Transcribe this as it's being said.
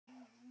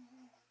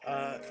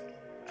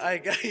Hi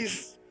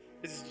guys,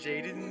 this is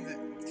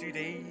Jayden.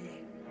 Today,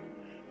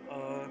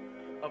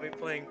 I'll be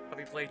playing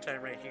Poppy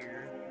Playtime right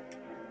here.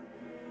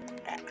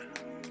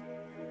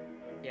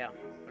 Yeah,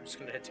 I'm just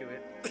gonna head to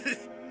it.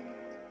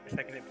 If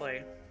I can hit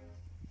play.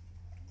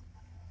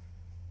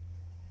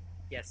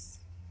 Yes.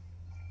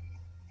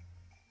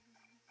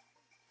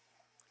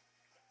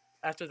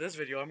 After this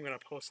video, I'm gonna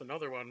post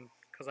another one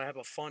because I have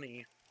a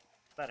funny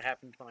that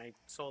happened when I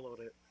soloed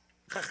it.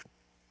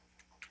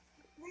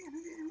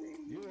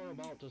 You are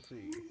about to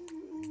see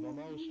the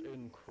most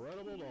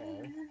incredible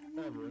doll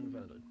ever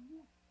invented.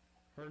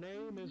 Her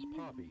name is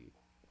Poppy,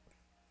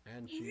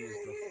 and she is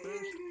the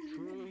first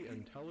truly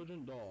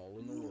intelligent doll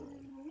in the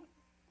world.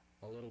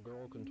 A little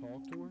girl can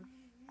talk to her.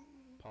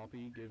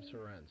 Poppy gives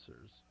her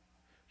answers.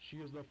 She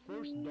is the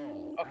first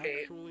doll Okay,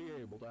 actually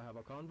able to have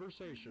a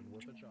conversation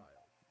with a child.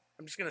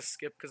 I'm just gonna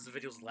skip because the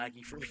video's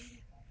laggy for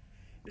me.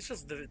 It's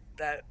just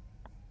that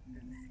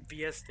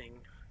VS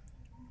thing.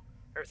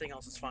 Everything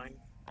else is fine.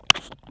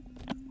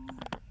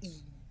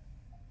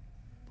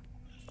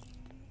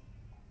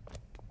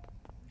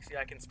 See,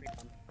 I can speed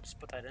run. Just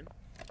put that in.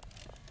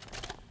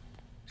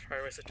 It's probably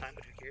a waste of time,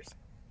 but who cares?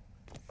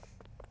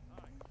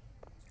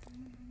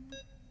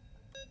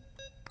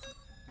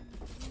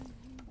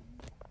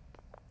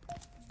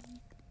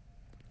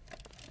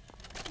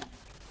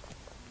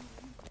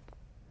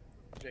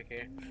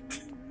 JK.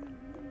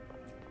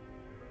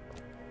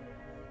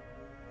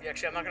 Yeah,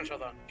 actually, I'm not gonna show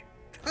that.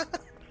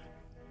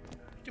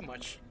 Too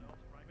much.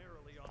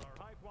 Primarily on our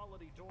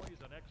high-quality toys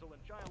and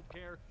excellent child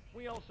care,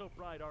 we also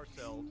pride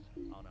ourselves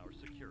on our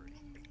security.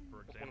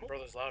 For example,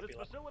 this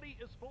facility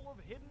is full of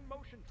hidden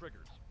motion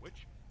triggers,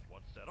 which,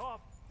 once set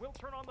off, will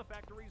turn on the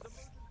factory's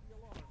emergency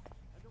alarm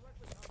and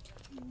directly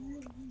contact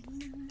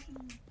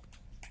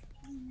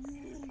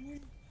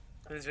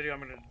In this video, I'm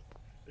gonna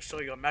show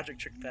you a magic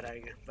trick that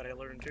I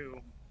learned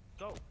too.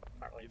 So,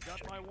 Really you've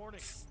got my warning.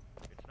 It's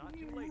not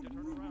too late to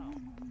turn around.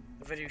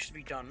 The video should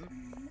be done,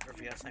 or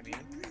VS, I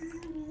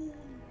mean.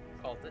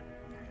 Called it.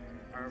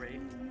 Already.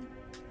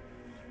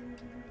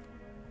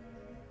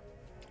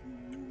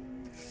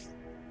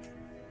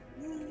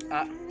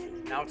 Ah,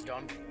 now it's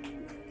done.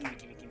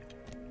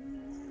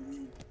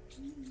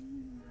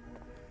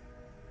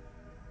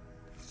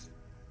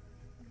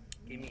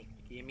 Gimme.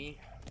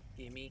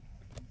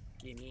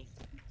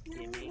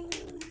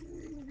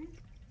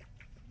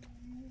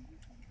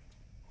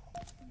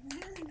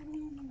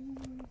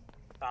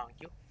 Thank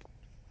you.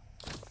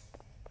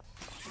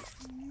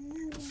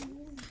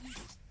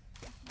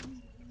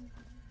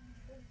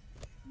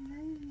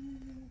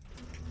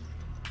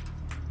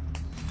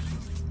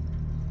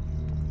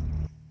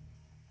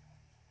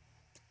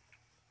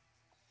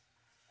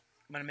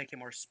 I'm gonna make it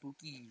more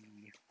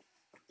spooky.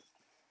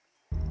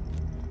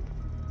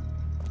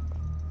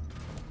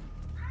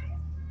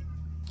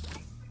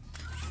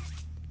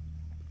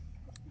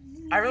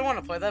 I really want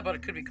to play that, but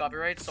it could be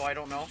copyright, so I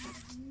don't know.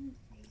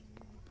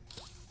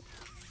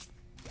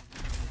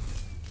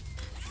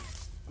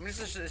 I mean,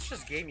 it's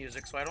just game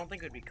music, so I don't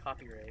think it would be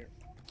copyright.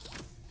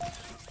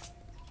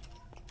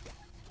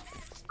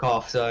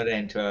 Cough, sorry to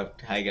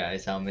interrupt. Hi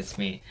guys, it's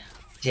me.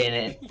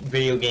 Janet,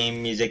 video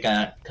game music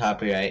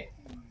copyright.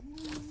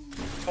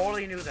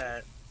 Totally knew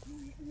that.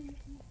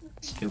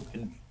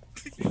 Stupid.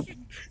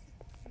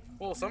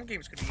 Well, some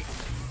games could be.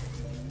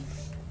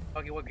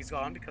 Huggy Wuggy's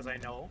gone because I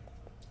know.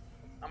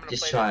 I'm gonna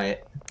Just play try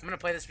it. I'm gonna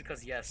play this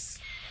because yes.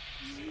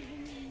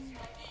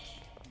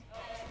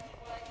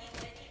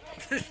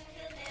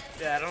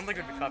 Yeah, I don't think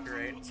it would be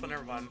copyright, so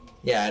never mind.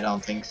 Yeah, I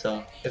don't think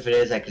so. If it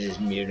is, I could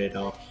just mute it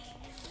off.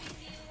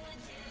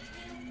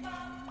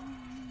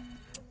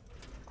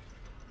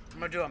 I'm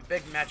gonna do a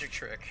big magic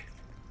trick.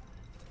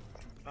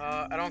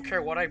 I don't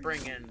care what I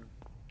bring in.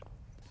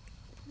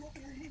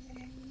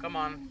 Come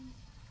on.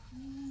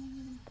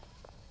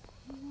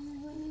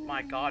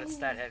 My god, it's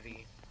that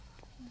heavy.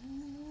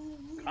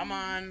 Come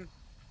on.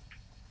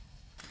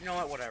 You know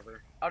what?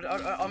 Whatever.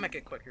 I'll make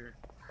it quicker.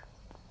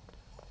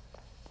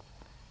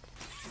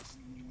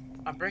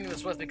 I'm bringing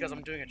this with because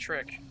I'm doing a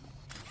trick.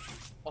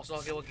 Also,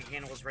 I'll get Lucky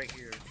Handle is right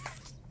here.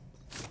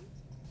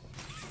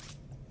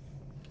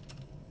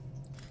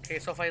 Okay,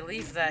 so if I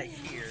leave that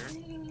here,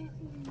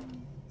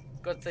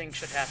 good things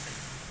should happen.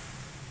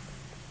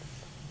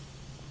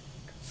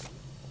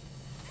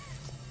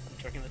 I'm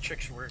checking the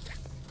trick should work.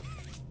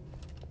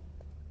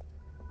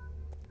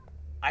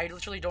 I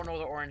literally don't know where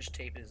the orange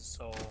tape is,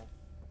 so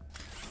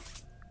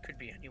could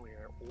be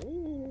anywhere.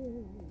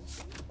 Ooh.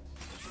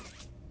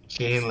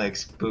 Jane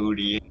likes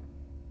booty.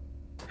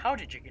 How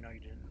did you know you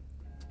didn't?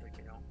 Like,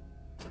 you know.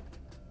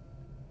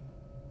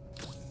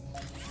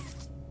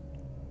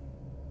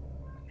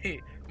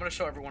 Hey, I'm gonna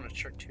show everyone a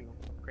trick too.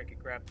 Cricket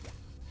grab.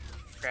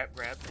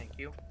 Grab, thank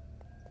you.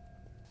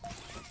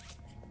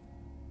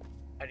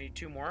 I need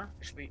 2 more.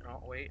 It should be,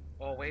 oh wait.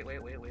 Oh wait.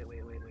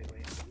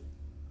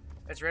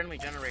 It's randomly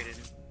generated.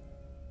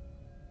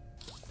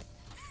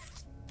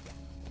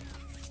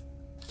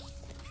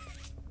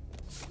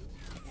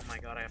 Oh my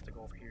god, I have to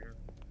go over here.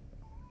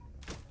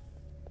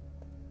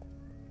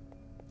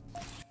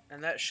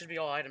 And that should be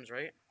all items,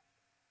 right?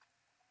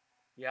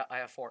 Yeah, I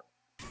have 4.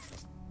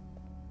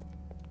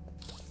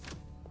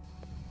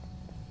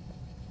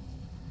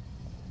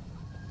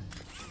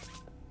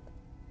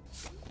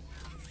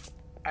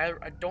 I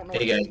don't know.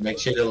 Hey guys, make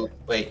sure to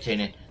wait,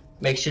 Jayden.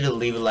 Make sure to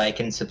leave a like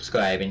and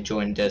subscribe and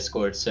join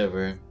Discord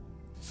server.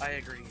 I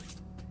agree.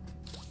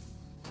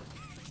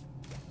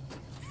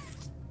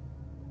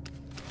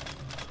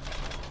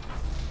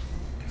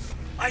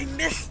 I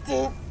missed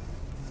it!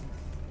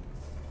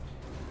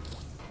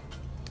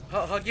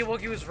 Huggy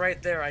Wuggy was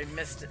right there, I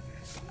missed it.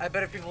 I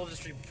bet if people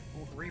just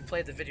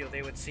replayed the video,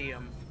 they would see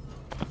him.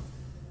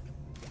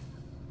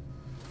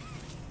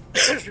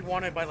 Just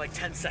rewind it by like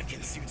 10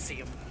 seconds, you'd see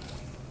him.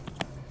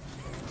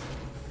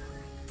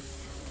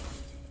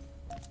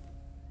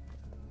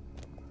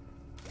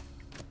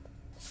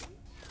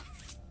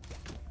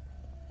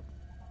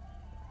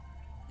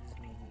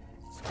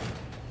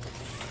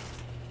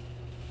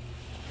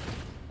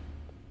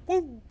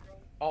 Woo!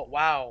 Oh,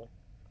 wow.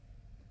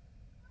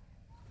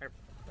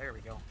 There we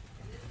go.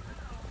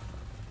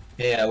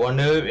 Hey, I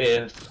wonder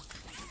if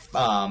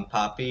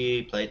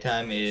Poppy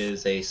Playtime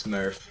is a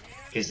Smurf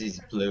because he's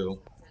blue.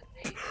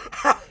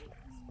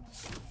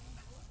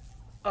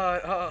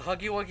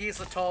 Huggy Wuggy is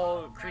the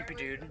tall, creepy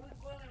dude.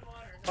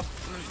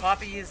 And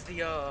Poppy is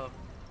the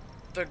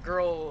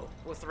girl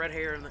with the red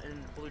hair and the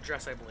blue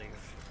dress, I believe.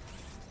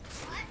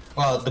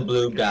 Well, the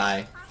blue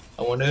guy.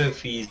 I wonder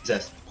if he's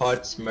just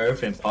part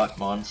Smurf and part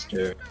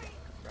monster.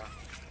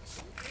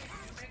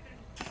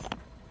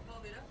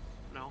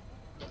 No.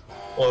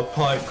 Or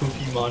part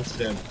Cookie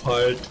Monster and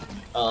part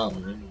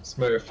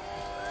Smurf.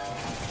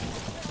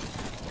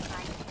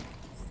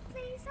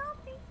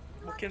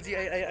 Well, Kinsey,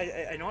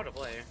 I know how to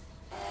play.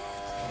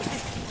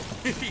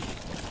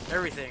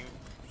 Everything.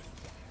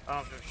 I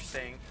don't know what you're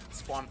saying.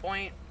 Spawn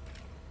point.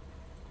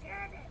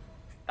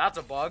 That's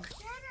a bug.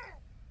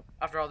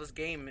 After all, this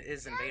game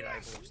is in beta,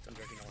 I believe. I'm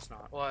joking, no, it's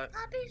not. What?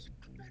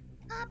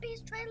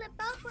 Poppy's trailing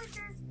backwards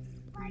is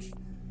like...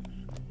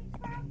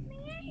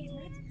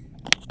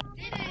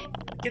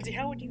 Kinsey,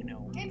 how would you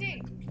know?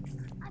 Kinsey!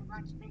 I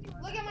watched videos.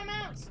 Look at my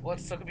mouse! Well, it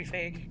still could be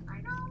fake.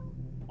 I know.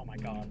 Oh my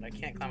god, I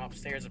can't climb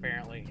upstairs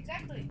apparently.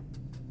 Exactly.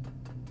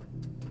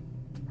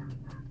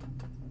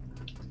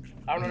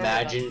 I don't know.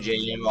 Imagine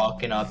Jayden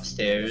walking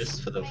upstairs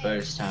for the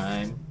first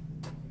time.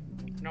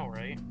 No,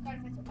 right?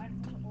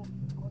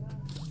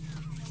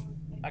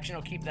 Actually,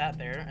 no, keep that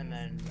there, and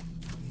then...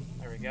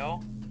 There we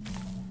go.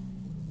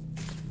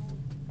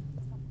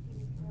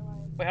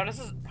 Wait, how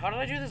did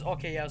I do this?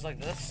 Okay, yeah, it was like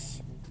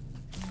this.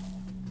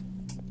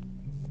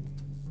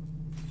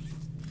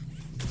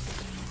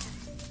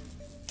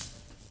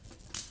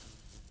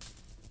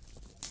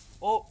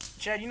 Oh,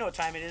 Chad, you know what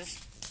time it is.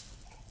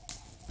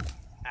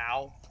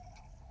 Ow.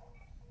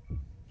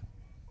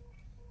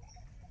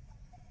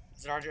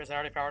 Is it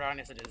already powered on?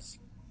 Yes, it is.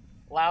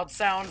 Loud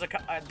sounds.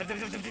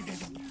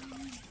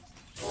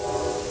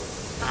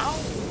 Ow!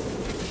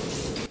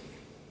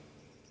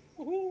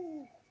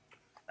 Woohoo!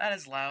 That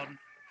is loud.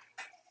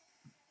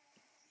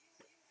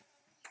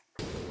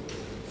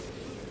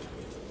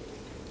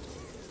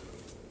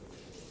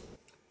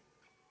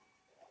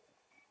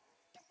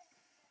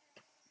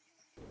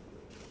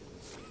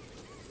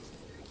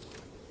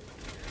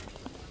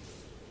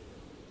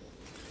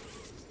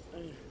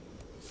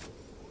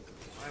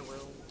 I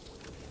will.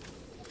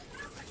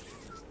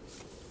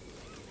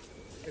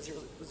 Is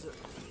it?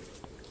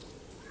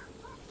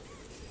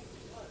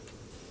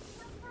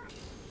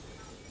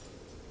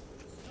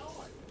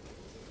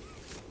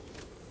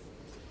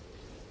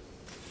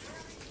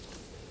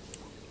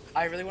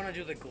 I really want to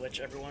do the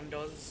glitch everyone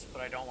does,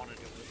 but I don't want to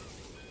do it.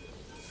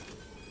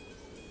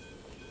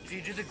 If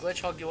you do the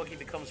glitch, Huggy Wuggy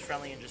becomes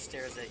friendly and just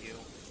stares at you.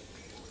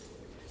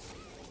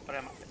 But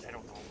I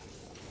don't know.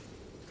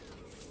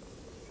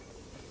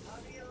 How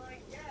do you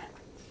like that?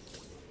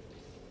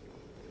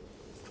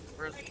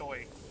 Where's the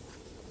toy?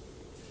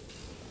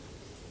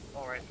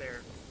 Oh, right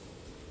there.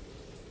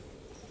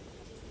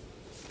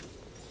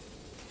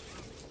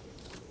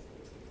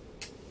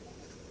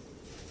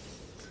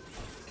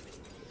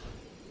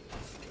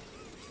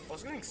 I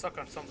was getting stuck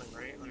on something,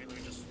 right? Let me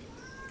just...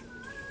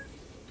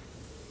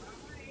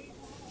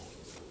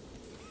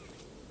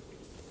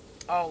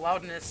 Oh,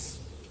 loudness.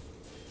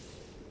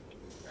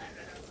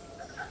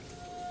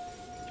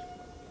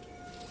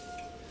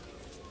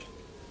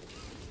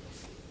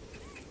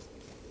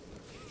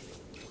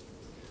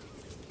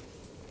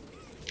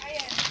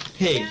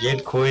 Hey,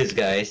 good quiz,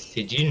 guys.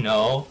 Did you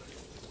know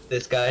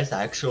this guy's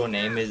actual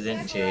name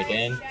isn't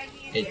Jayden?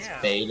 It's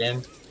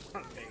Baden.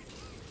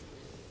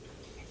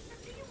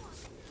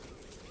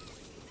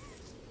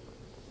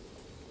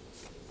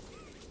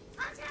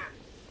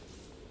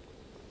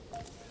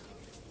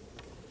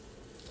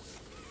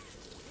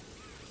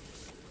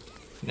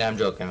 No, I'm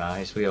joking, man.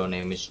 His real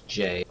name is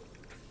Jay.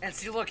 And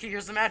see, look,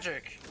 here's the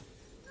magic.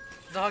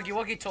 The Huggy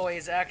Wuggy toy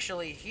is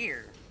actually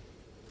here.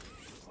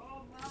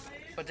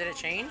 But did it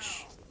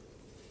change?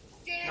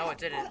 No, it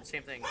didn't.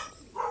 Same thing.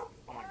 Oh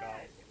my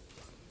god.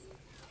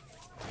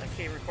 I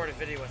can't record a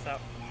video without...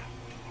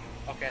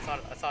 Okay, I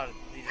thought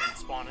he didn't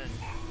spawn in.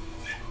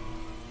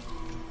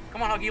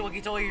 Come on, Huggy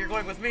Wuggy Tully, you're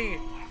going with me.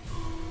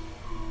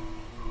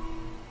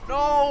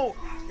 No!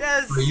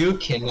 Yes! Are you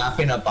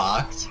kidnapping a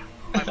box?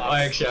 My Or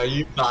box. actually, are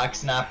you box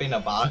snapping a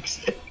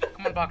box?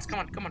 Come on, box. Come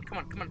on, come on, come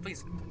on, come on,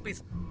 please.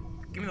 Please.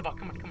 Give me the box.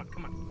 Come on, come on,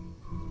 come on.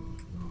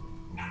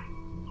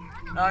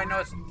 I know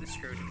it's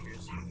screwed.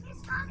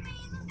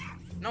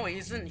 No, he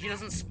isn't. He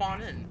doesn't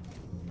spawn in.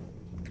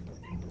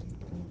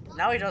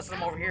 Now he does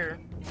them over here.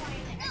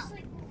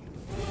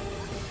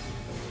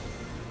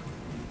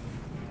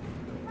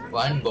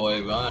 Run,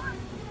 boy, run.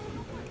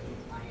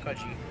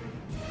 Pudgy.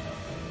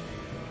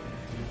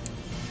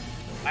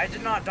 I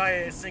did not die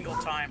a single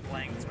time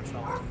playing this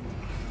myself.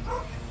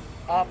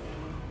 Up.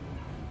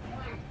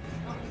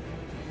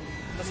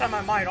 This time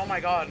I might. Oh my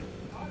god.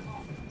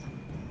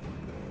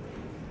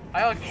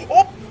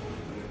 Oh!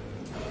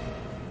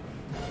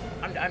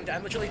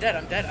 I'm literally dead.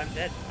 I'm dead. I'm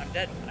dead. I'm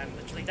dead. I'm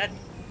literally dead.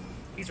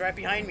 He's right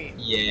behind me.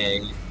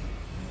 Yay.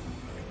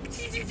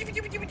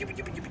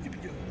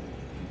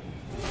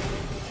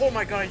 Oh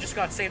my god, I just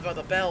got saved by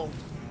the bell.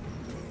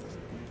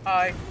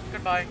 Hi.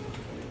 Goodbye.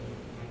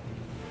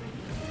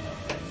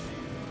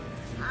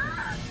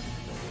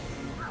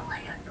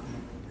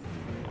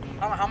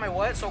 How am I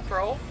what? So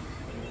pro?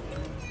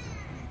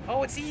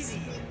 Oh, it's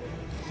easy.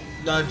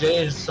 No,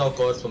 Jay is so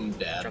close from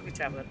death. Chuck the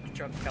tablet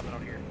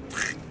out here.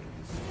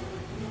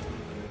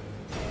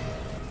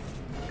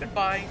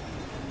 Goodbye.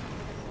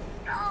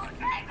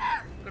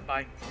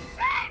 Goodbye.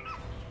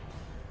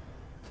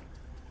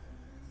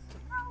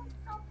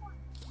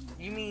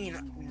 You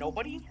mean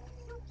nobody?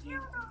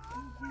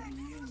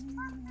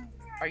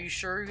 Are you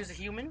sure he's a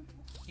human?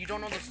 You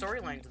don't know the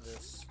storyline to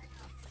this.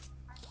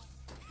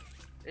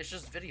 It's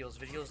just videos.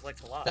 Videos like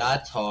to lie.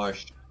 That's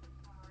harsh.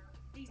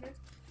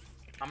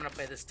 I'm gonna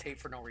play this tape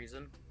for no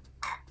reason.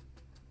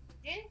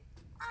 Jayden?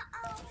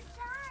 Uh-oh,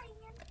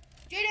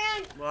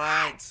 Jayden!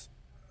 What?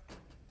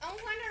 I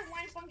wonder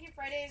when Funky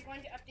Friday is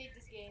going to update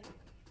this game.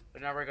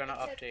 They're never gonna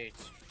update.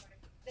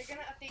 They're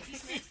gonna update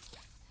these minutes?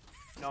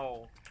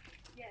 No.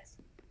 Yes.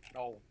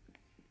 No.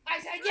 I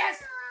said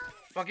yes!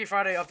 Funky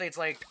Friday updates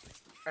like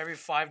every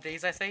 5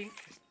 days, I think.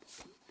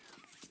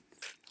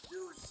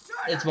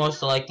 It's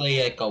most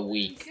likely like a You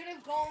week. should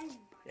have gone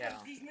Yeah.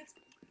 these minutes.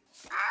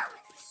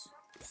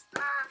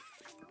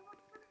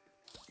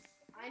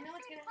 I know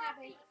it's gonna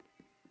happen.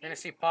 You're gonna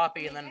see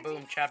Poppy and then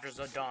boom, chapters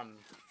are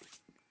done.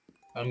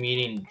 I'm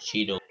eating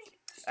Cheetos.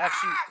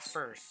 Actually,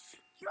 first.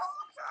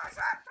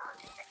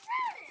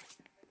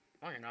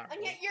 No, you're not.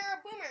 And yet you're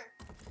a boomer.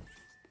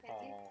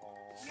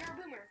 Aww. You're a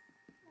boomer.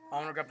 I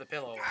wanna grab the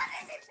pillow.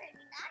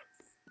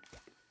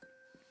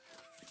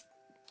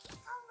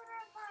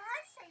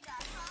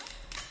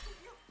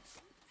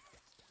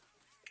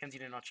 Kenzie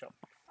did not show.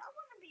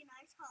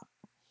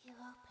 You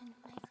opened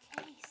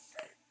my case.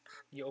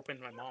 You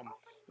opened my mom.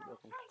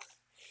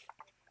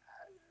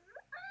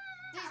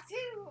 There's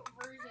two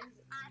versions.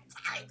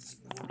 I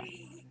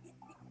squeeze.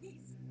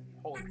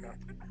 Holy crap.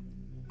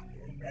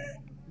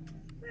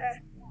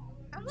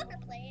 I'm gonna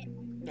play it.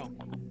 No.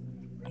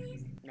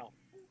 Please. No.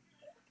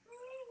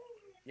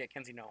 Yeah,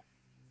 Kenzie, no.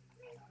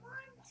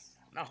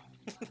 No.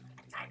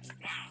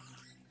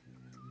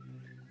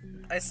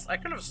 I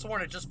could have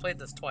sworn I just played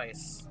this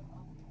twice.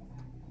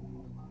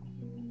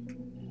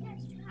 Yes,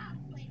 you have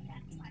played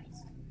that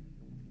twice.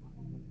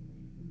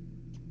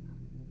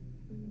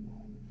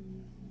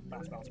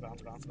 Bounce, bounce,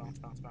 bounce, bounce, bounce,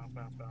 bounce, bounce,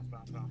 bounce, bounce,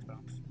 bounce, bounce,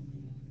 bounce.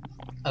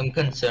 I'm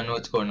concerned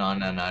what's going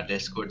on our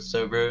Discord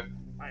server.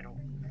 I don't.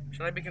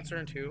 Should I be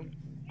concerned too?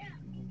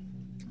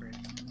 Great.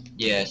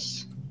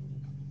 Yes.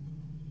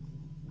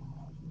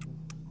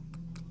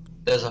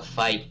 There's a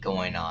fight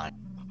going on.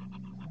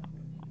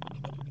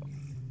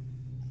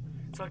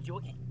 So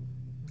Yogi.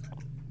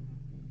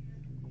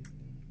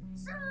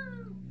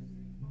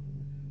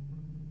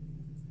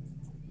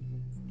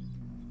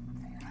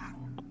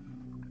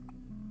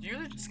 Do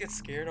you just get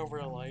scared over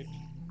a light?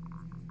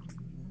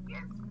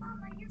 Yes,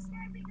 Mama, you're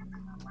scared because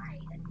of the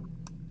light.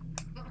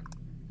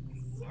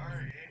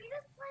 Sorry. You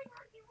just played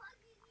Huggy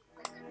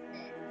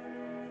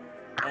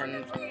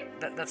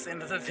Wuggy. And that's the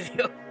end of the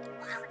video.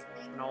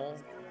 No.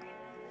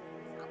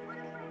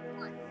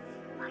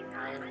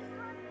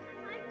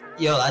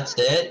 Yo, that's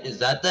it? Is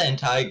that the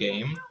entire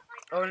game?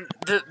 Oh, and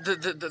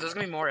there's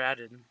gonna be more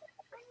added.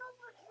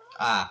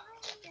 Ah.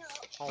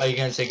 Are you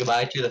gonna say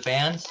goodbye to the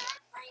fans?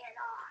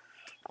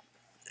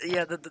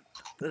 Yeah,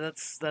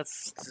 that's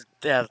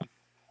yeah.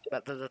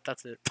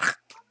 That's it.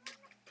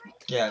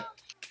 Yeah.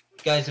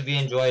 Guys, if you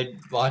enjoyed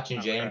watching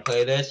Jayden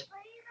play this,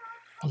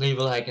 leave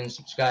a like and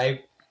subscribe.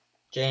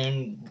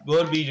 Jayden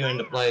will be doing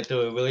the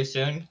playthrough really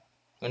soon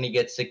when he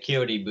gets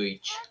security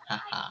breach.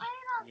 Haha.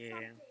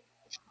 Yeah.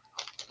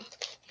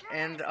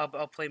 And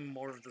I'll play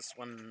more of this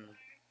one.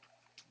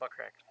 Butt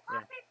crack.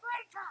 Yeah.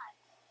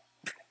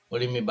 What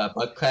do you mean by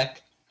butt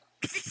crack?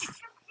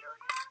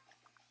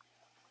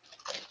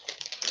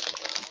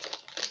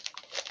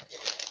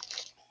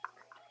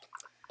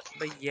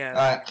 But yeah.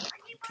 Alright.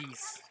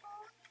 Peace.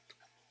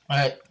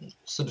 Alright.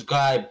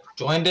 Subscribe.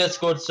 Join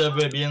Discord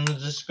server. Be in the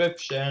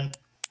description.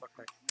 Butt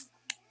crack.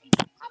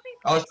 Poppy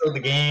Also,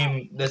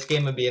 this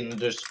game will be in the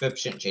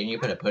description chain. You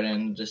could have put it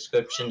in the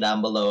description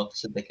down below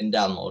so they can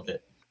download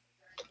it.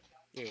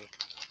 Yeah.